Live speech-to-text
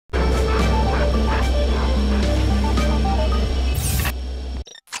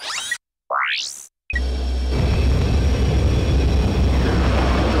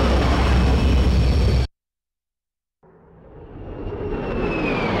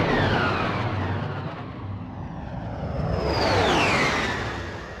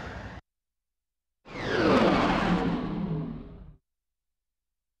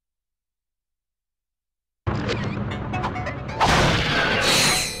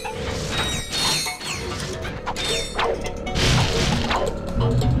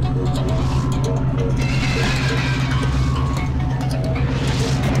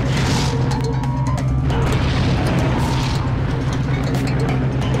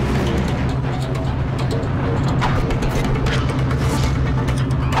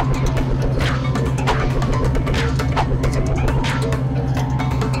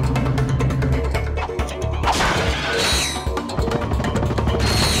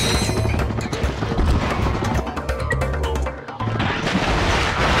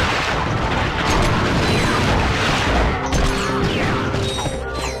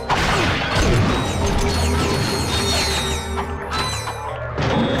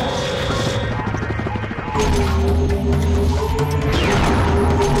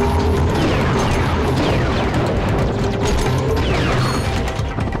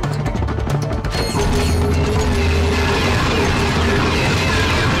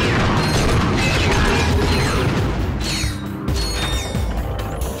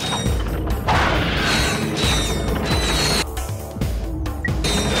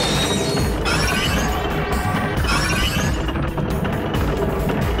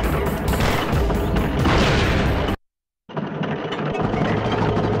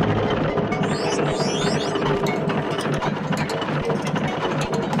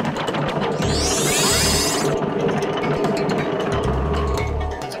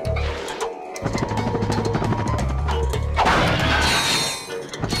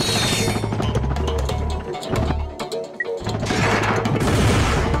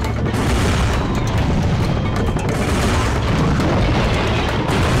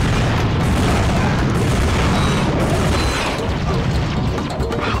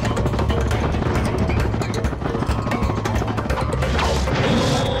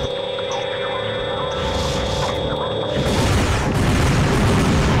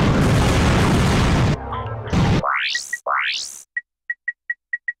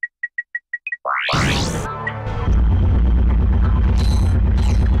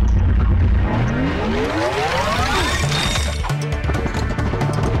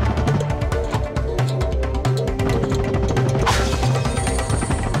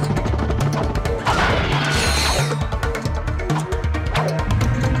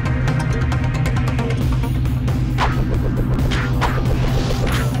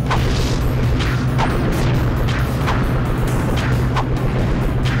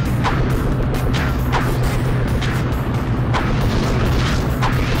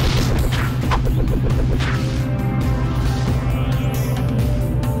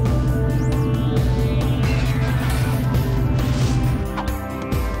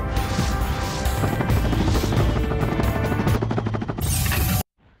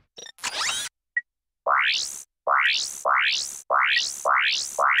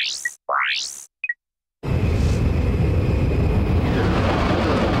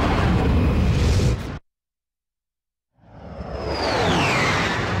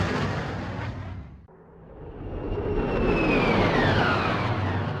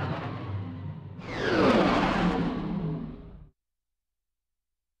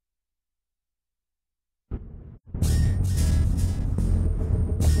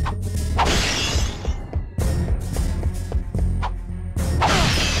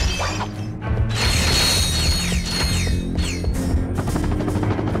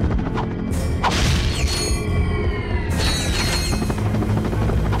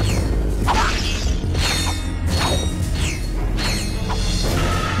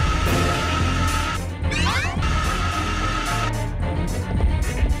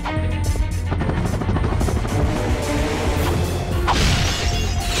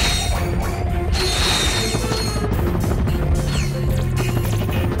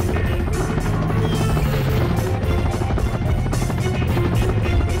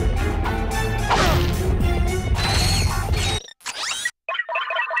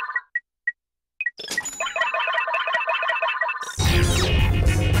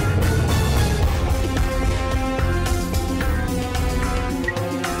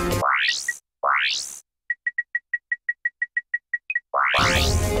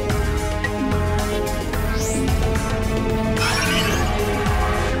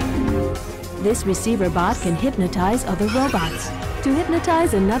This receiver bot can hypnotize other robots. To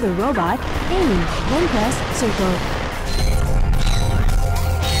hypnotize another robot, aim, then press circle.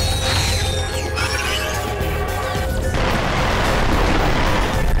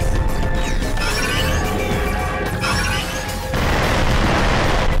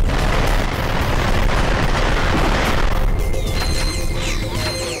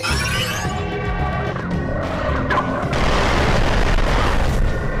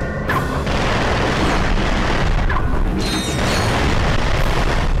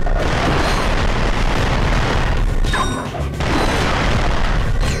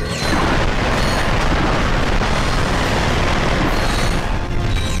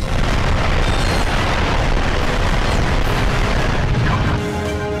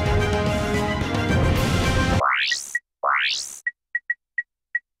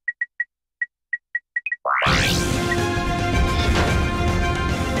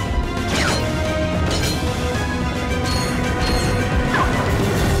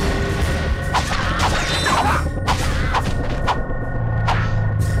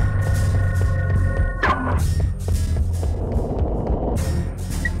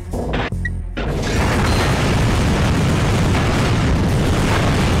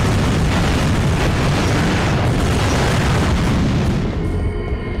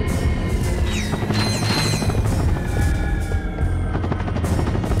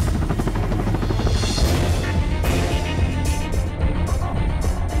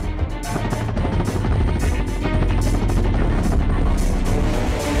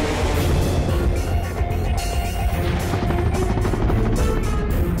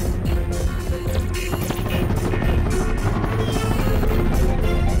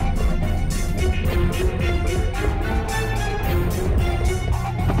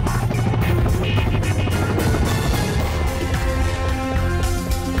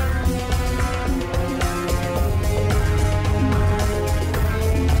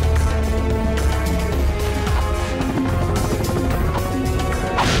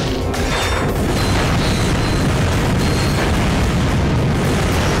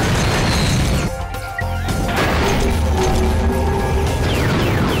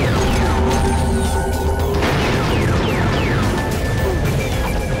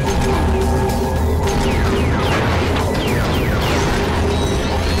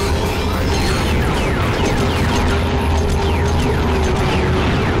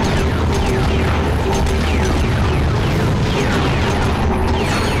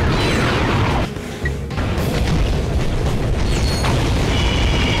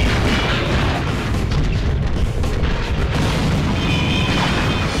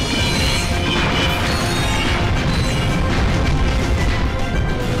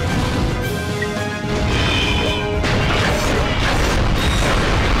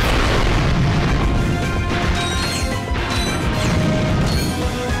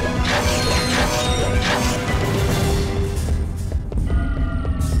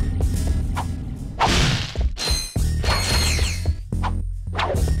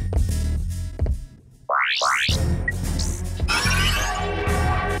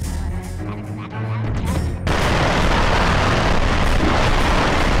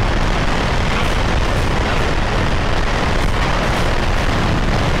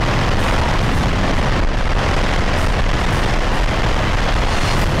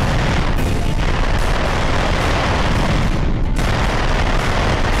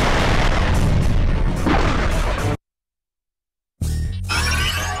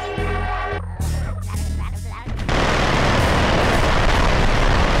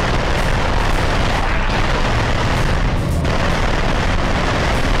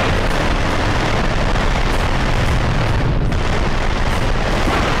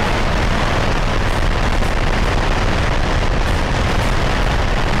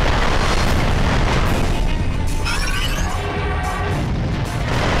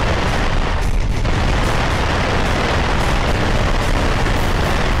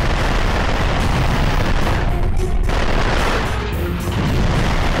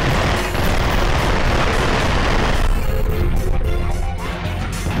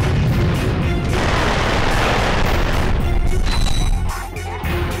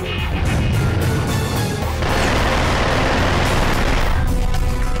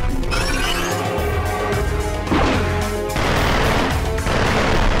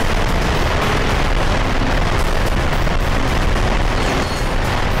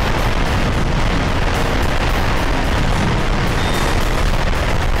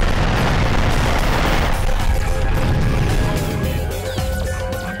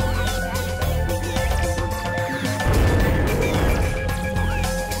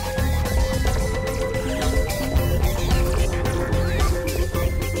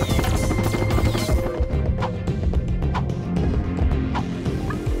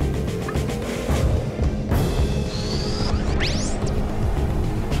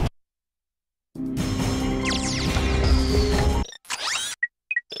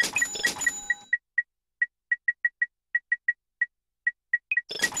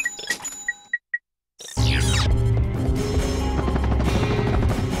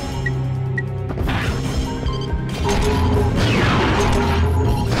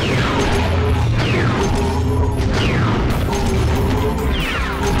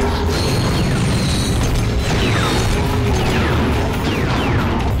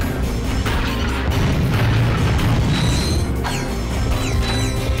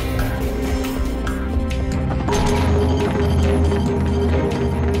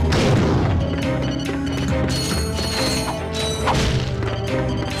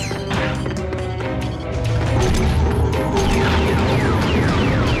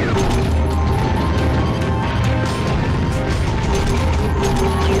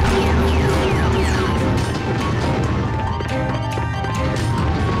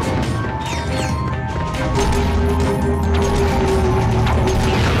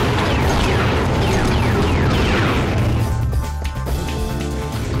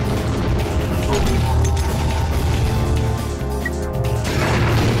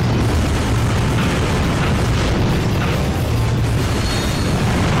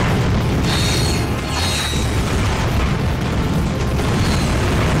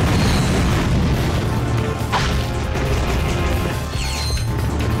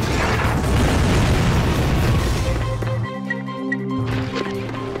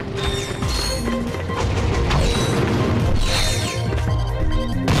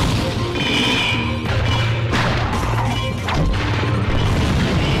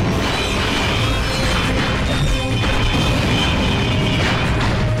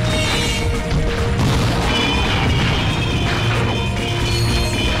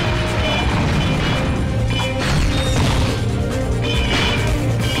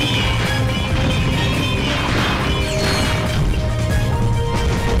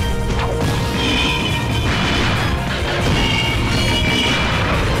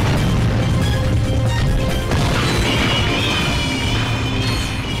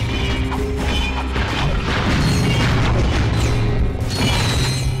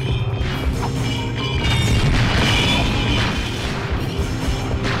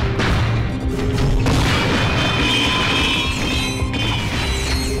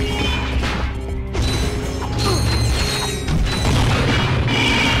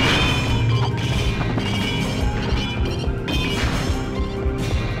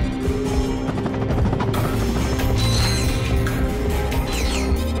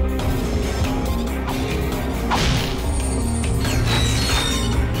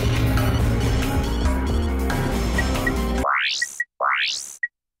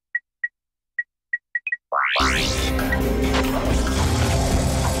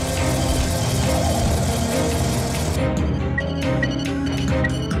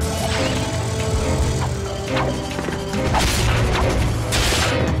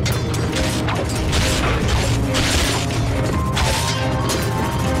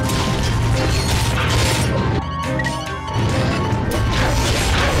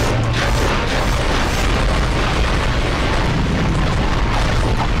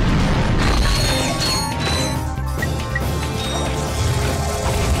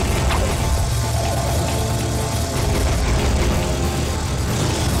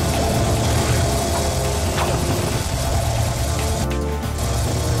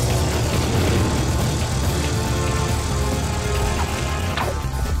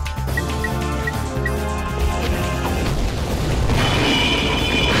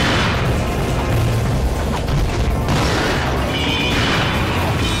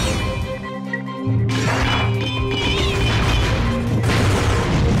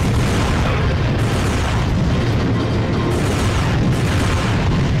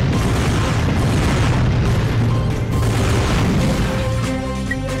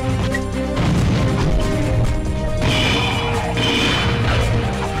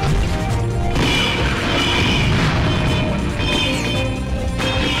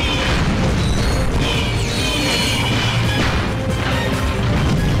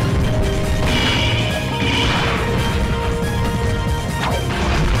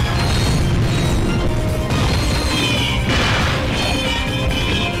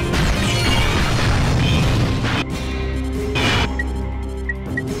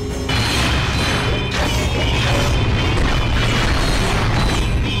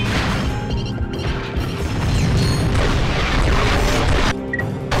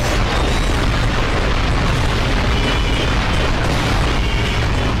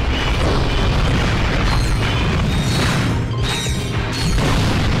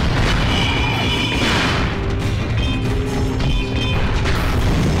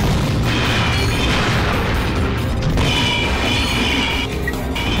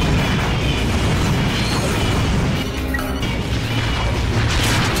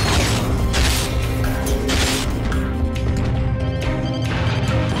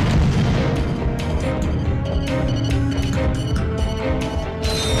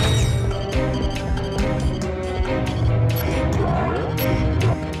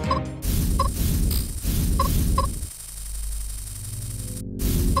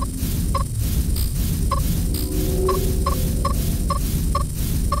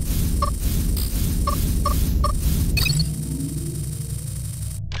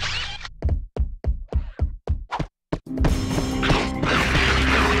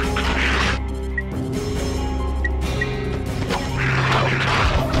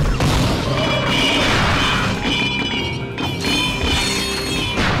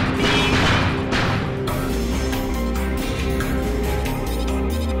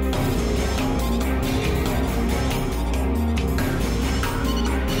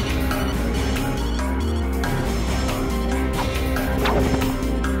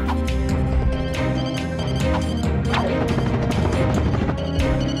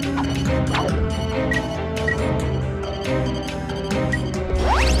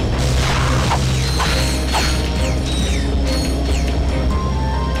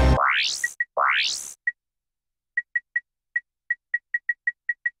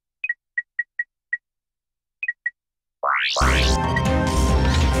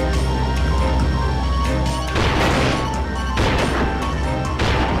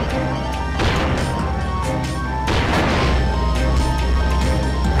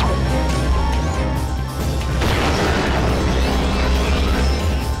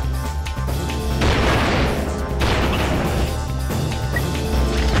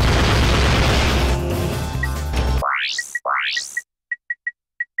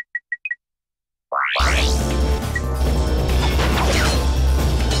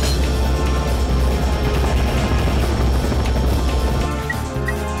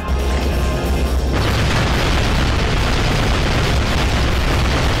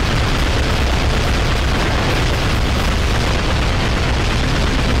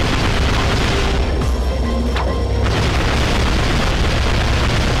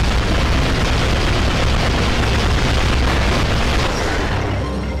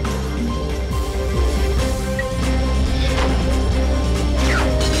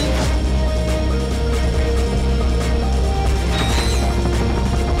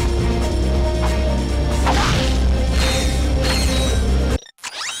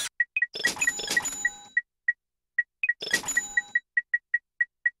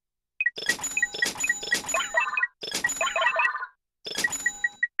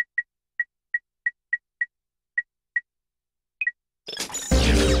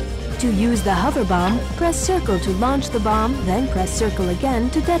 To use the hover bomb, press circle to launch the bomb, then press circle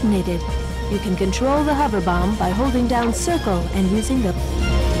again to detonate it. You can control the hover bomb by holding down circle and using the...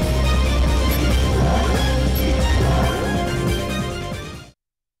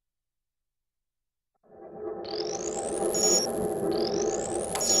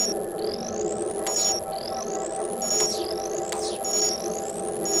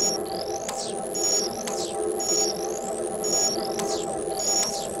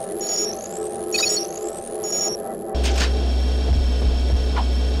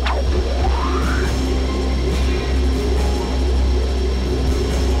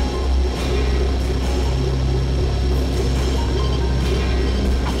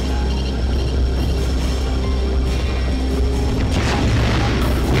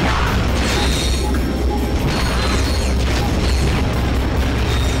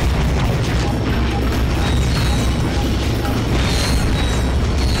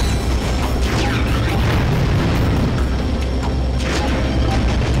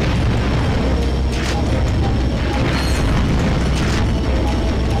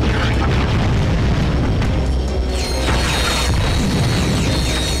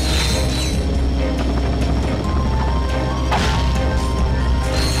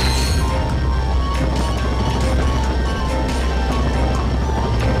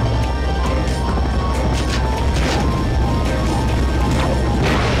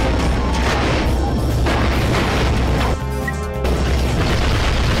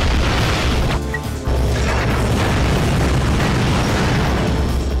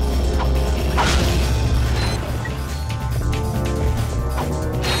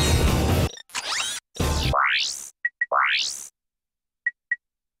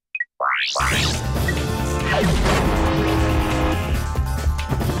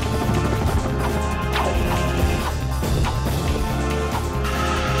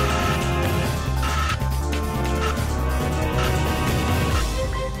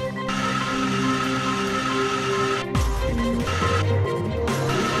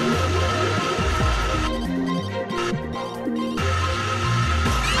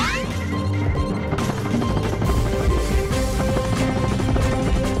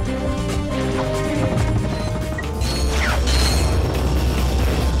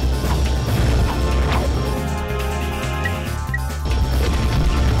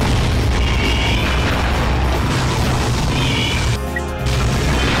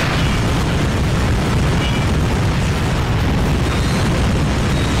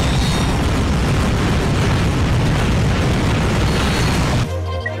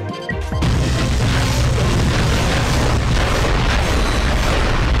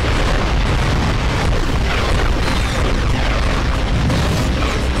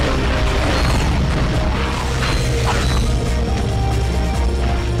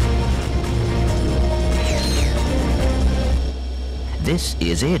 This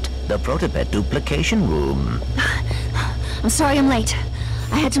is it, the Protopet duplication room. I'm sorry I'm late.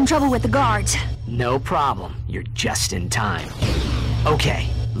 I had some trouble with the guards. No problem. You're just in time. Okay,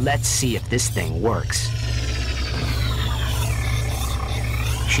 let's see if this thing works.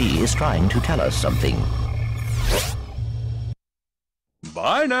 She is trying to tell us something.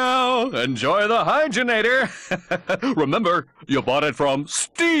 Bye now. Enjoy the Hygienator. Remember, you bought it from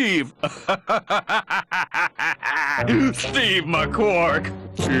Steve. Steve McQuark.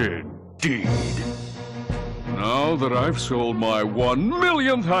 Indeed. Now that I've sold my 1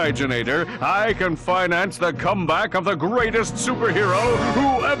 millionth Hygienator, I can finance the comeback of the greatest superhero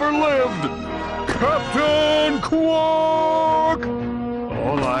who ever lived, Captain Quark!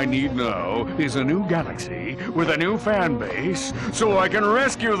 All I need now is a new galaxy with a new fan base so I can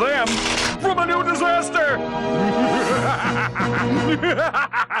rescue them from a new disaster!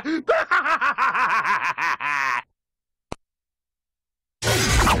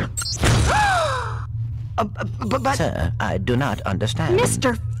 But... Sir, I do not understand.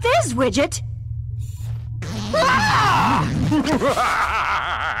 Mr. Fizzwidget!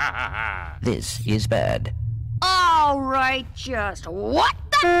 This is bad. All right, just what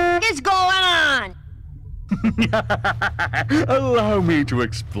the is going on? Allow me to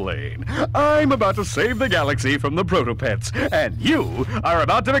explain. I'm about to save the galaxy from the Protopets, and you are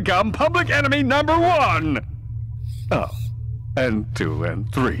about to become public enemy #1! Oh, and 2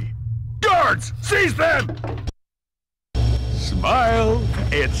 and 3. Guards! Seize them! Smile!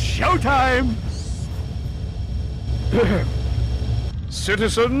 It's showtime!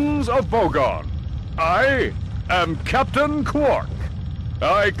 Citizens of Bogon, I am Captain Quark.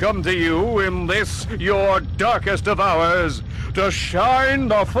 I come to you in this, your darkest of hours, to shine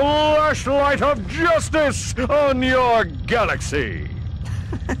the flashlight of justice on your galaxy.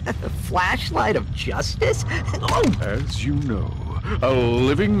 Flashlight of justice? Oh! As you know, a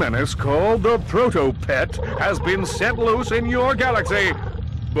living menace called the Proto-Pet has been set loose in your galaxy.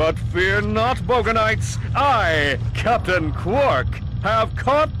 But fear not, Bogonites. I, Captain Quark, have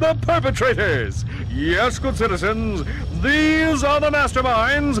caught the perpetrators. Yes, good citizens, these are the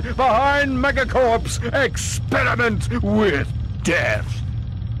masterminds behind Megacorp's experiment with death.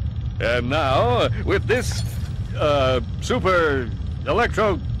 And now, with this, super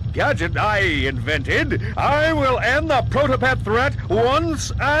electro gadget I invented, I will end the Protopet threat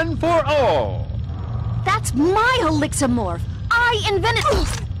once and for all. That's my Helixamorph. I invented...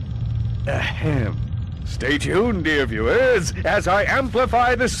 Ahem. Stay tuned, dear viewers, as I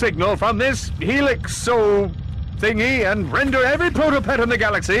amplify the signal from this Helixo thingy and render every Protopet in the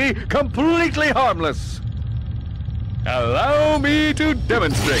galaxy completely harmless. Allow me to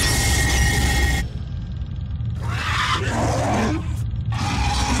demonstrate.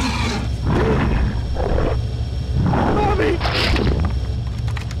 Mommy!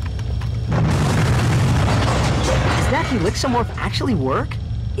 Does that Helixamorph actually work?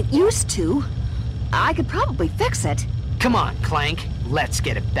 It used to. I could probably fix it. Come on, Clank. Let's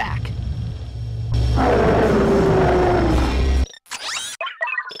get it back.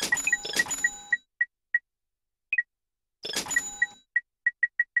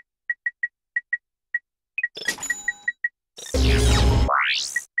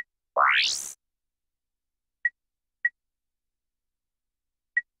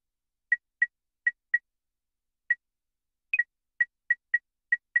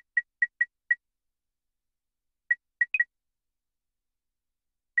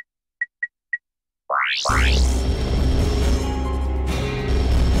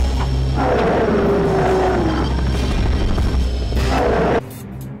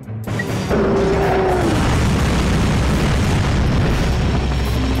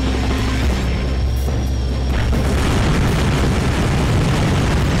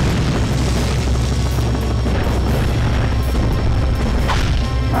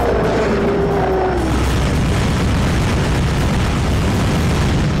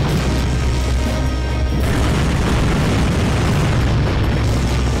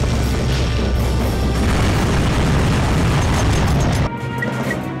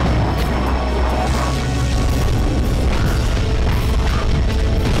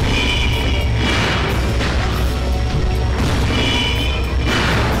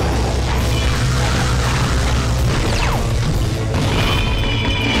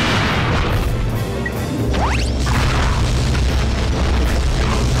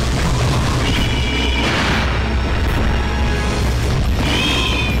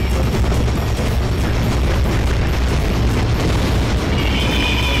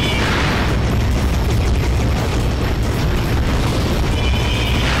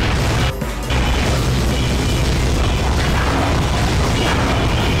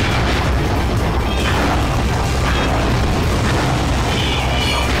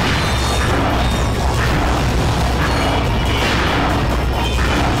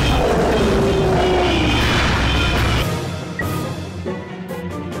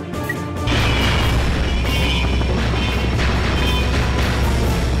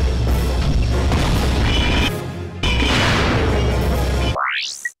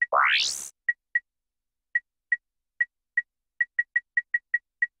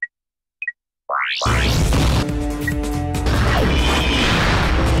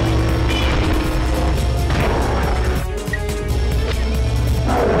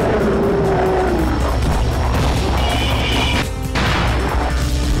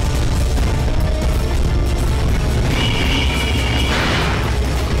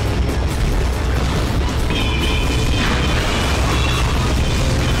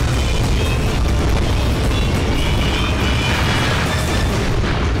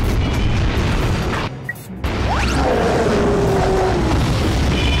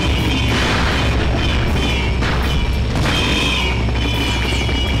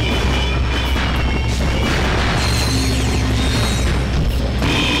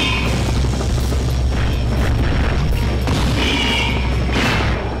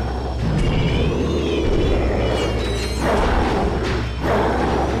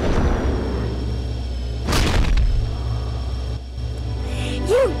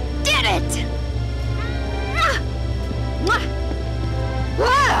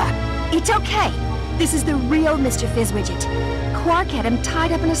 It's okay. This is the real Mr. Fizzwidget. Quark had him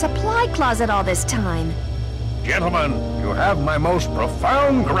tied up in a supply closet all this time. Gentlemen, you have my most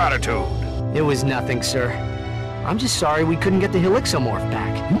profound gratitude. It was nothing, sir. I'm just sorry we couldn't get the Helixamorph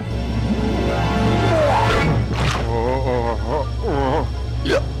back.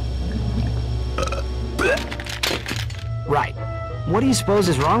 Right. What do you suppose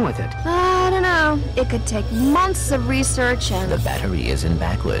is wrong with it? I don't know. It could take months of research and... The battery isn't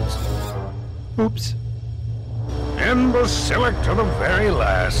backwards. Oops. Imbecilic to the very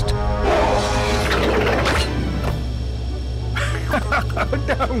last.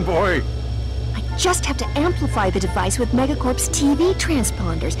 Down, boy. I just have to amplify the device with Megacorp's TV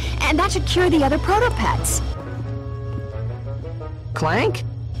transponders, and that should cure the other protopets. Clank?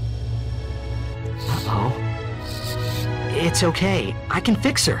 Uh-oh. It's okay. I can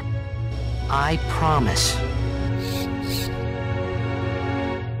fix her. I promise.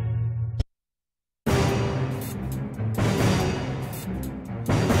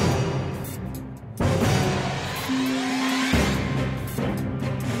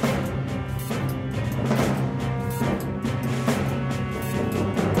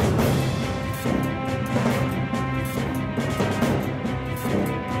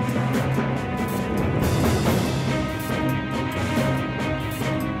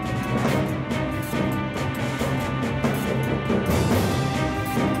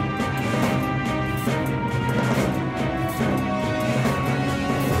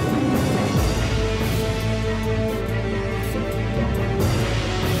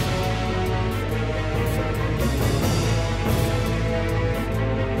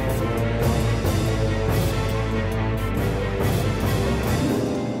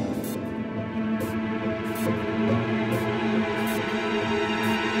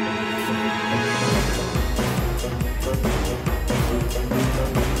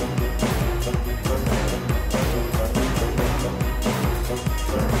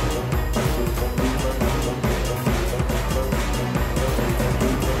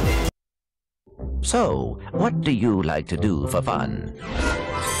 So, what do you like to do for fun?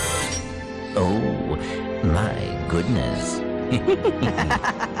 Oh, my goodness.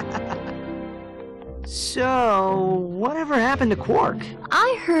 So, whatever happened to Quark?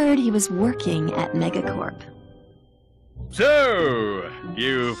 I heard he was working at Megacorp. So,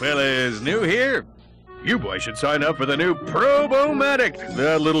 you fellas new here? You boys should sign up for the new Probomatic.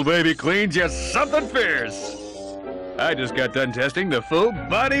 That little baby cleans you something fierce. I just got done testing the full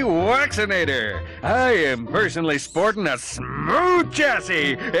body Waxinator. I am personally sporting a smooth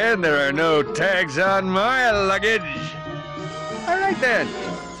chassis, and there are no tags on my luggage. All right then.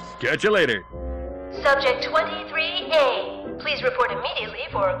 Catch you later. Subject 23A, please report immediately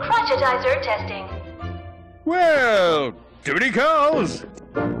for crotchetizer testing. Well, duty calls.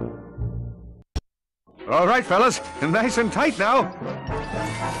 All right, fellas, nice and tight now.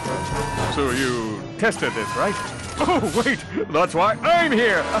 So you tested this, right? Oh, wait, that's why I'm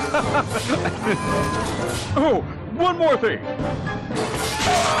here. Oh, one more thing.